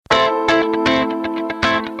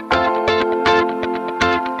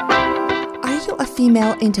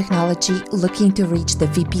female in technology looking to reach the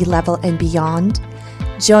VP level and beyond?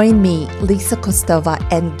 Join me, Lisa Kostova,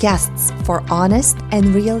 and guests for honest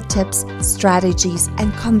and real tips, strategies,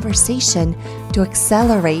 and conversation to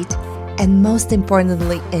accelerate and, most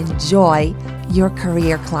importantly, enjoy your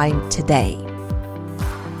career climb today.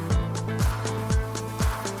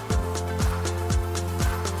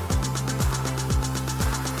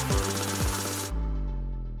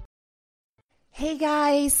 Hey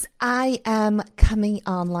guys, I am coming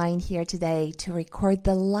online here today to record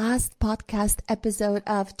the last podcast episode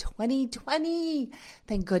of 2020.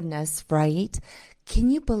 Thank goodness, right? Can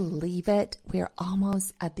you believe it? We're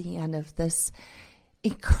almost at the end of this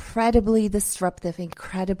incredibly disruptive,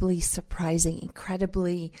 incredibly surprising,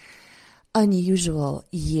 incredibly unusual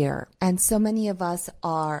year. And so many of us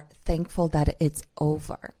are thankful that it's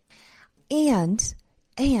over. And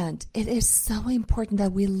it is so important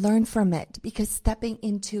that we learn from it, because stepping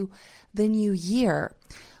into the new year,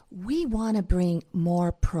 we want to bring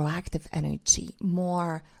more proactive energy,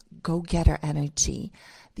 more go-getter energy,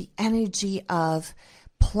 the energy of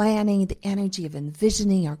planning, the energy of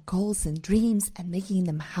envisioning our goals and dreams and making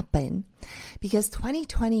them happen. Because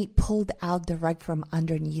 2020 pulled out the rug from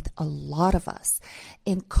underneath a lot of us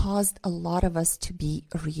and caused a lot of us to be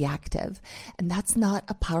reactive. And that's not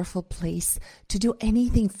a powerful place to do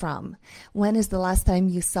anything from. When is the last time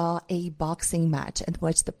you saw a boxing match in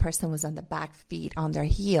which the person was on the back feet on their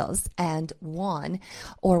heels and won,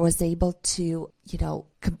 or was able to,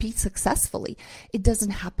 compete successfully? It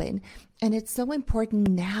doesn't happen. And it's so important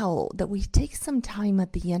now that we take some time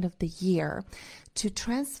at the end of the year to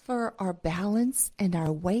transfer our balance and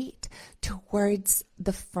our weight towards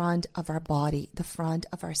the front of our body, the front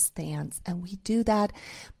of our stance. And we do that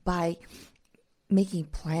by making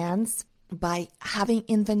plans, by having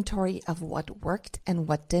inventory of what worked and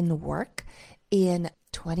what didn't work in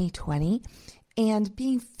 2020. And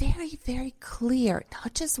being very, very clear,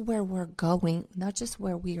 not just where we're going, not just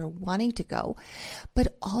where we are wanting to go,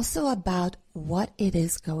 but also about what it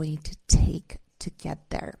is going to take to get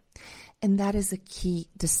there. And that is a key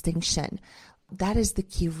distinction. That is the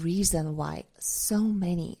key reason why so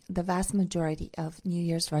many, the vast majority of New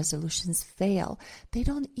Year's resolutions fail. They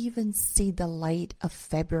don't even see the light of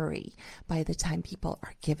February by the time people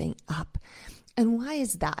are giving up. And why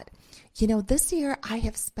is that? This year I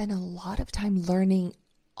have spent a lot of time learning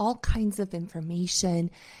all kinds of information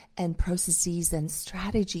and processes and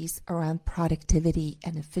strategies around productivity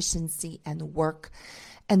and efficiency and work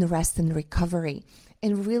and rest and recovery.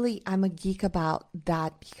 And really, I'm a geek about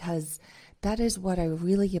that, because that is what I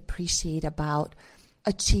really appreciate about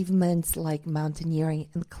achievements like mountaineering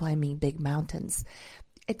and climbing big mountains.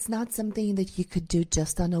 It's not something that you could do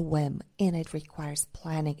just on a whim, and it requires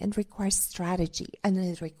planning, and requires strategy, and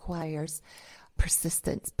it requires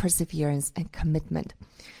persistence, perseverance, and commitment.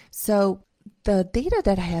 So the data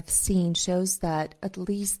that I have seen shows that, at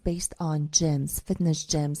least based on gyms, fitness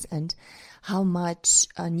gyms, and how much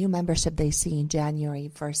new membership they see in January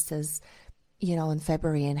versus, in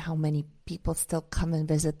February, and how many people still come and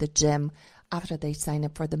visit the gym after they sign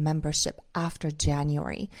up for the membership after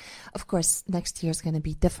January. Of course, next year is going to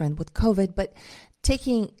be different with COVID, but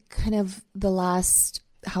taking kind of the last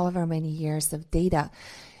however many years of data,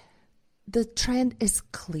 the trend is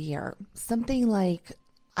clear. Something like,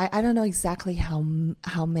 I don't know exactly how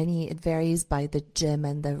many, it varies by the gym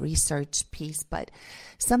and the research piece, but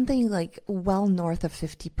something like well north of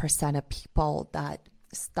 50% of people that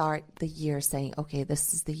start the year saying, okay,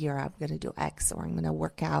 this is the year I'm going to do X, or I'm going to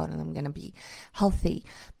work out and I'm going to be healthy,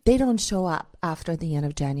 they don't show up after the end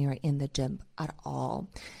of January in the gym at all.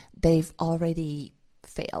 They've already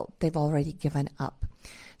failed. They've already given up.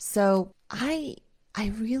 So I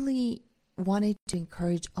really wanted to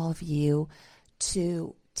encourage all of you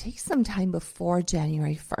to take some time before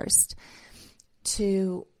January 1st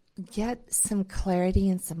to get some clarity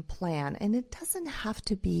and some plan. And it doesn't have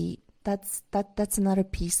to be, that's another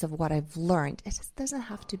piece of what I've learned. It just doesn't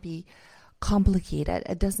have to be complicated.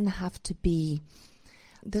 It doesn't have to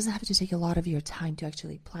take a lot of your time to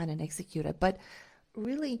actually plan and execute it. But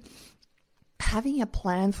really, having a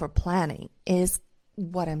plan for planning is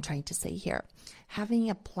what I'm trying to say here. Having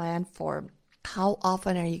a plan for how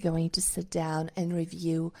often are you going to sit down and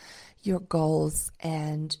review your goals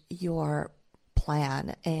and your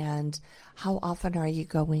plan, and how often are you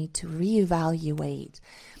going to reevaluate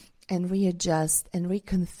and readjust and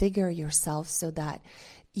reconfigure yourself so that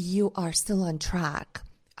you are still on track.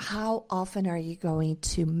 How often are you going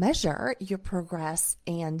to measure your progress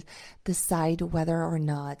and decide whether or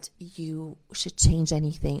not you should change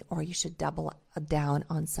anything or you should double down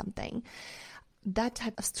on something? that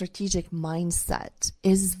type of strategic mindset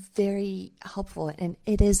is very helpful, and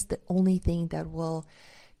it is the only thing that will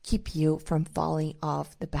keep you from falling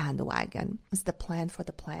off the bandwagon. It's the plan for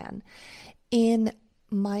the plan. In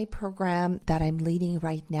my program that I'm leading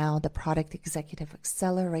right now, the Product Executive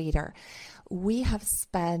Accelerator, we have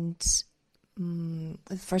spent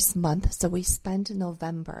the first month, so we spent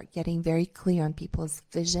November getting very clear on people's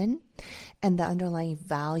vision and the underlying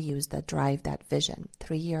values that drive that vision,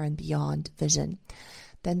 3-year and beyond vision.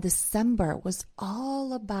 Then December was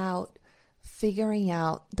all about figuring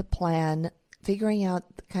out the plan, figuring out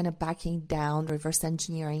kind of backing down, reverse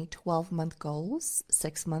engineering 12-month goals,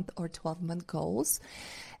 6-month or 12-month goals,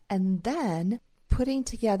 and then putting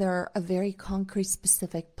together a very concrete,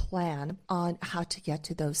 specific plan on how to get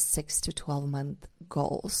to those 6 to 12-month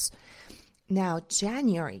goals. Now,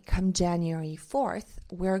 come January 4th,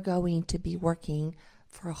 we're going to be working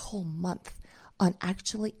for a whole month on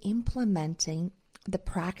actually implementing the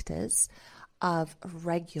practice of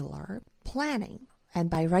regular planning. And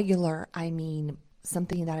by regular, I mean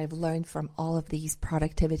something that I've learned from all of these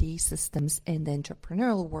productivity systems in the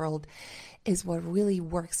entrepreneurial world is what really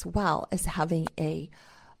works well is having a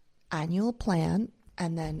annual plan,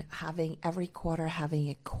 and then having every quarter having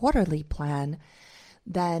a quarterly plan,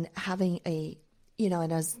 then having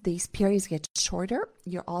and as these periods get shorter,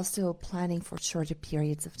 you're also planning for shorter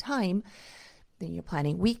periods of time. Then you're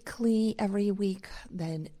planning weekly, every week.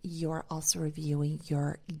 Then you're also reviewing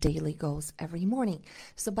your daily goals every morning.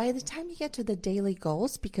 So by the time you get to the daily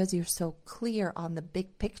goals, because you're so clear on the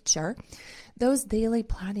big picture, those daily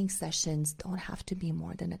planning sessions don't have to be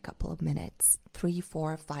more than a couple of minutes, 3,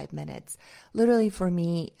 4, 5 minutes. Literally for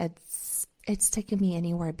me, it's taken me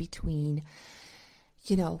anywhere between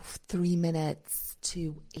 3 minutes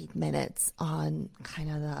to 8 minutes on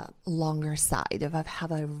kind of the longer side. If I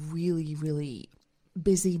have a really, really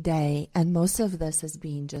busy day, and most of this has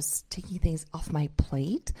been just taking things off my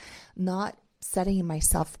plate, not setting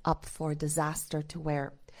myself up for disaster to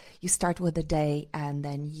where you start with a day and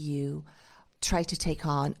then you try to take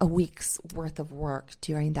on a week's worth of work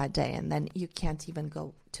during that day, and then you can't even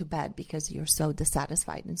go to bed because you're so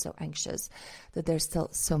dissatisfied and so anxious that there's still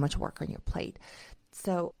so much work on your plate.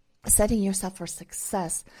 So setting yourself for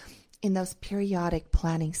success in those periodic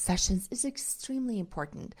planning sessions is extremely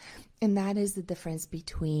important. And that is the difference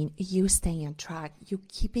between you staying on track, you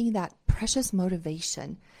keeping that precious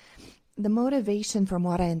motivation. The motivation, from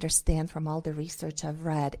what I understand from all the research I've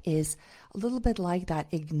read, is a little bit like that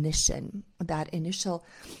ignition, that initial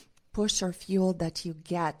push or fuel that you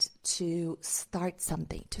get to start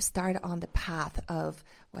something, to start on the path of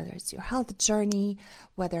whether it's your health journey,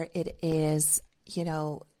 whether it is,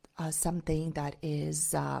 something that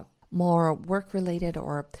is more work-related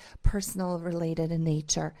or personal-related in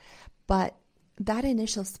nature. But that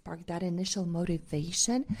initial spark, that initial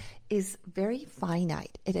motivation is very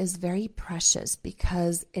finite. It is very precious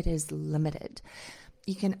because it is limited.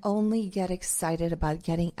 You can only get excited about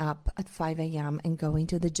getting up at 5 a.m. and going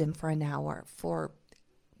to the gym for an hour for,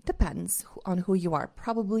 depends on who you are,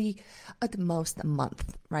 probably at most a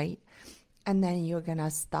month, right? And then you're going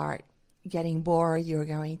to start getting bored. You're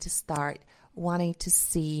going to start wanting to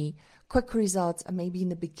see quick results, maybe in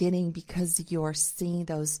the beginning because you're seeing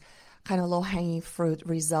those kind of low-hanging fruit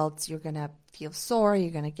results. You're going to feel sore.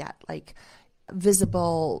 You're going to get like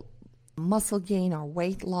visible muscle gain or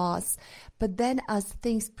weight loss. But then as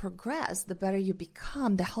things progress, the better you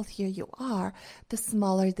become, the healthier you are, the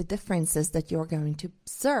smaller the differences that you're going to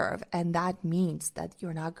observe. And that means that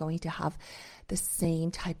you're not going to have the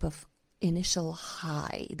same type of initial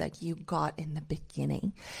high that you got in the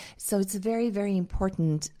beginning. So it's very, very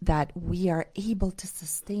important that we are able to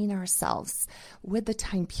sustain ourselves with the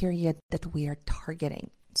time period that we are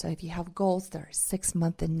targeting. So if you have goals that are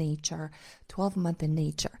 6-month in nature, 12-month in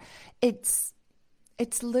nature, it's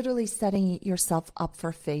literally setting yourself up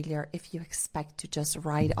for failure if you expect to just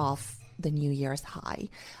ride off the New Year's high,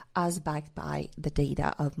 as backed by the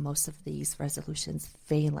data of most of these resolutions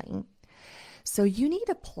failing. So you need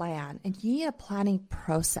a plan, and you need a planning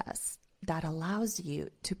process that allows you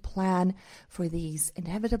to plan for these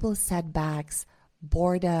inevitable setbacks,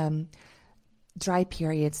 boredom, dry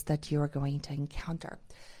periods that you're going to encounter.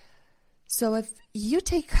 So if you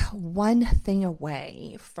take one thing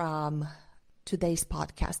away from today's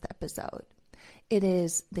podcast episode, it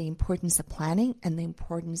is the importance of planning and the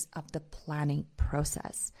importance of the planning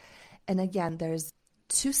process. And again, there's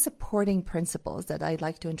 2 supporting principles that I'd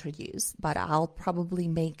like to introduce, but I'll probably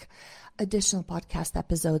make additional podcast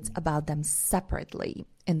episodes about them separately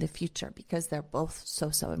in the future because they're both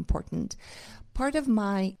so important. Part of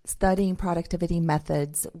my studying productivity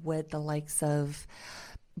methods with the likes of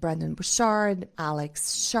Brendon Burchard,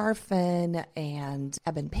 Alex Sharfin, and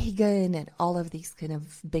Eben Pagan, and all of these kind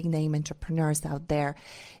of big name entrepreneurs out there,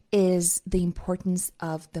 is the importance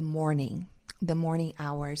of the morning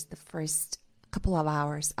hours, the first couple of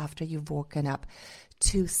hours after you've woken up,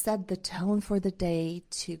 to set the tone for the day,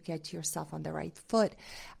 to get yourself on the right foot.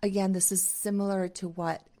 Again, this is similar to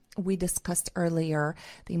what we discussed earlier,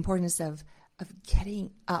 the importance of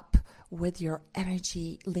getting up with your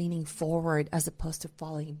energy leaning forward as opposed to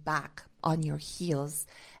falling back on your heels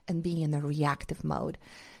and being in a reactive mode.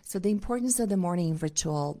 So the importance of the morning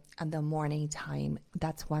ritual and the morning time,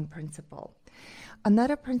 that's one principle.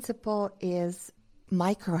 Another principle is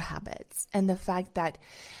micro habits, and the fact that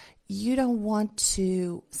you don't want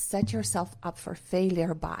to set yourself up for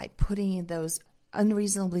failure by putting in those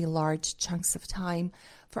unreasonably large chunks of time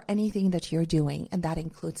for anything that you're doing, and that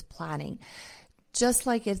includes planning. Just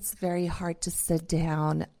like it's very hard to sit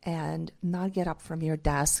down and not get up from your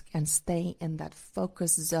desk and stay in that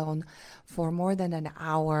focus zone for more than an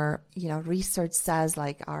hour. Research says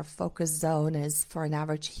like our focus zone is, for an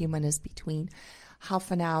average human, is between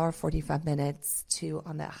half an hour, 45 minutes, to,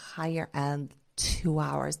 on the higher end, 2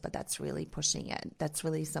 hours, but that's really pushing it. That's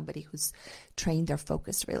really somebody who's trained their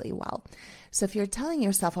focus really well. So if you're telling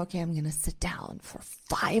yourself, okay, I'm going to sit down for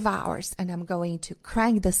 5 hours and I'm going to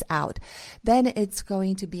crank this out, then it's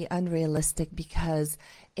going to be unrealistic, because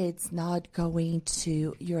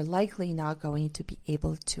you're likely not going to be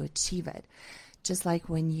able to achieve it. Just like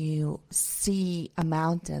when you see a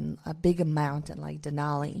big mountain like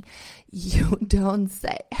Denali, you don't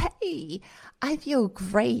say, hey, I feel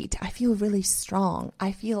great. I feel really strong.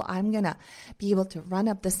 I feel I'm going to be able to run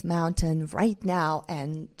up this mountain right now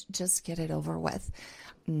and just get it over with.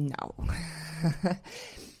 No.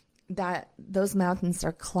 Those mountains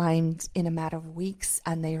are climbed in a matter of weeks,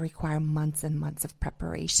 and they require months and months of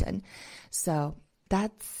preparation. So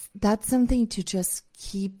that's something to just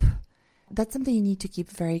keep. That's something you need to keep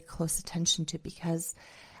very close attention to, because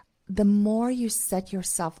the more you set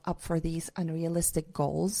yourself up for these unrealistic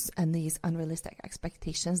goals and these unrealistic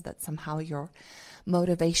expectations that somehow your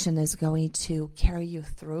motivation is going to carry you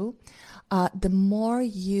through, the more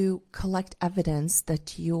you collect evidence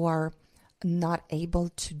that you are not able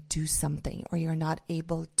to do something, or you're not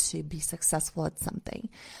able to be successful at something.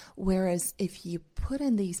 Whereas if you put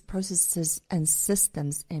in these processes and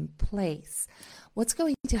systems in place, what's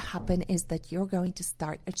going to happen is that you're going to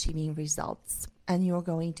start achieving results, and you're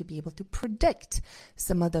going to be able to predict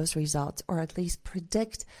some of those results, or at least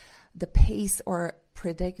predict the pace or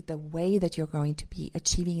predict the way that you're going to be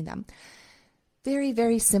achieving them. Very,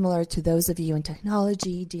 very similar to those of you in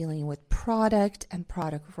technology dealing with product and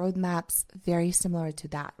product roadmaps, very similar to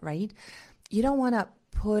that, right? You don't want to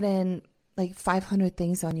put in like 500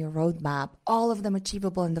 things on your roadmap, all of them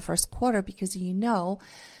achievable in the first quarter, because you know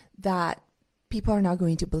that people are not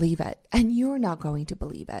going to believe it, and you're not going to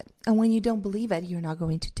believe it. And when you don't believe it, you're not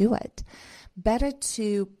going to do it. Better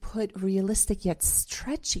to put realistic yet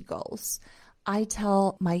stretchy goals. I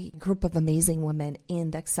tell my group of amazing women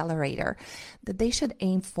in the accelerator that they should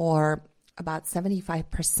aim for about 70 to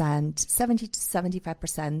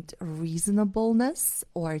 75% reasonableness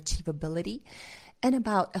or achievability, and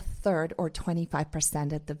about a third or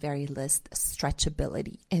 25% at the very least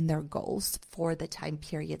stretchability in their goals for the time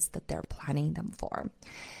periods that they're planning them for.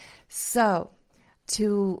 So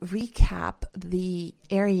to recap, the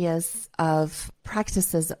areas of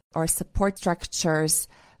practices or support structures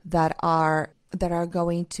that are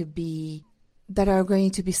going to be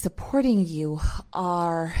supporting you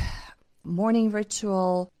are morning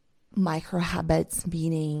ritual, micro habits,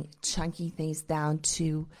 meaning chunking things down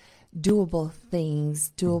to doable things,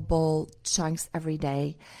 doable chunks every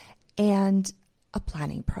day, and a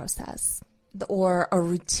planning process or a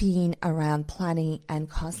routine around planning and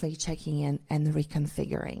constantly checking in and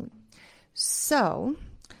reconfiguring. So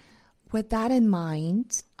with that in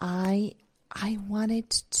mind, I wanted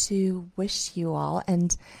to wish you all,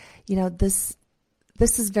 and this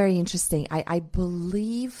is very interesting. I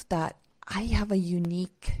believe that I have a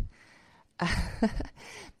unique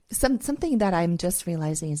something that I'm just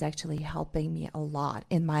realizing is actually helping me a lot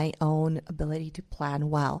in my own ability to plan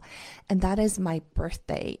well. And that is my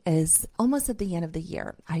birthday is almost at the end of the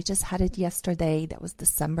year. I just had it yesterday. That was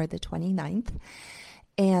December the 29th.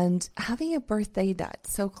 And having a birthday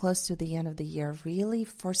that's so close to the end of the year really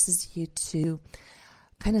forces you to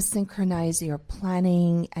kind of synchronize your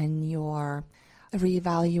planning and your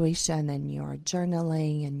reevaluation and your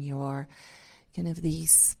journaling and your kind of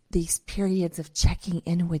these periods of checking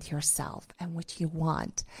in with yourself and what you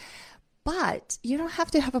want. But you don't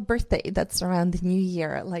have to have a birthday that's around the new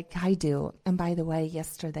year like I do. And by the way,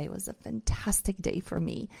 yesterday was a fantastic day for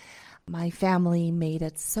me. My family made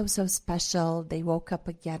it so special. They woke up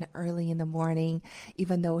again early in the morning,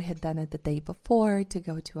 even though we had done it the day before, to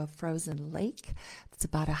go to a frozen lake. It's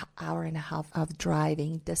about an hour and a half of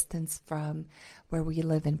driving distance from where we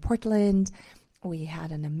live in Portland. We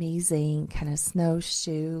had an amazing kind of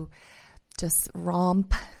snowshoe, just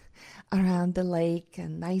romp around the lake, a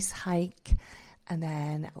nice hike. And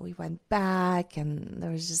then we went back and there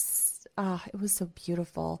was just, it was so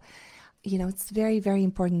beautiful. You know, it's very, very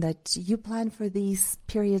important that you plan for these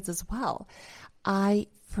periods as well. I,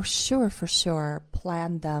 for sure,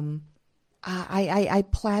 planned them. I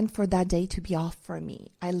planned for that day to be off for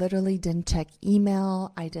me. I literally didn't check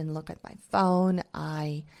email. I didn't look at my phone.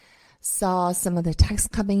 I saw some of the texts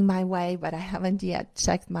coming my way, but I haven't yet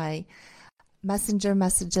checked my Messenger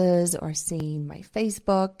messages or seen my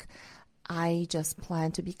Facebook. I just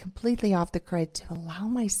plan to be completely off the grid to allow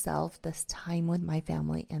myself this time with my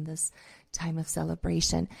family and this time of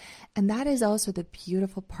celebration. And that is also the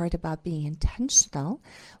beautiful part about being intentional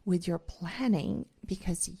with your planning,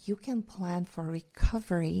 because you can plan for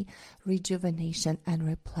recovery, rejuvenation, and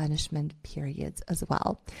replenishment periods as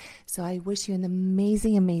well. So I wish you an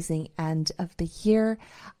amazing end of the year.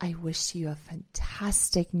 I wish you a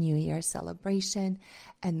fantastic New Year celebration,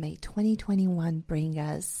 and may 2021 bring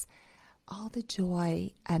us all the joy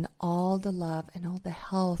and all the love and all the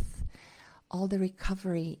health, all the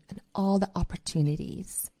recovery and all the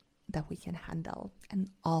opportunities that we can handle, and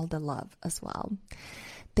all the love as well.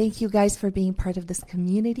 Thank you guys for being part of this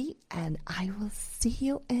community, and I will see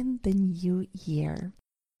you in the new year.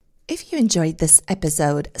 If you enjoyed this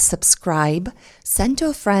episode, subscribe, send to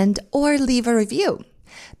a friend, or leave a review.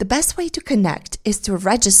 The best way to connect is to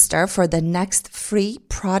register for the next free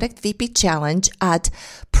Product VP Challenge at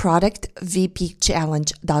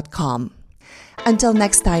productvpchallenge.com. Until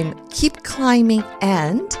next time, keep climbing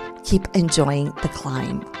and keep enjoying the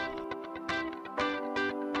climb.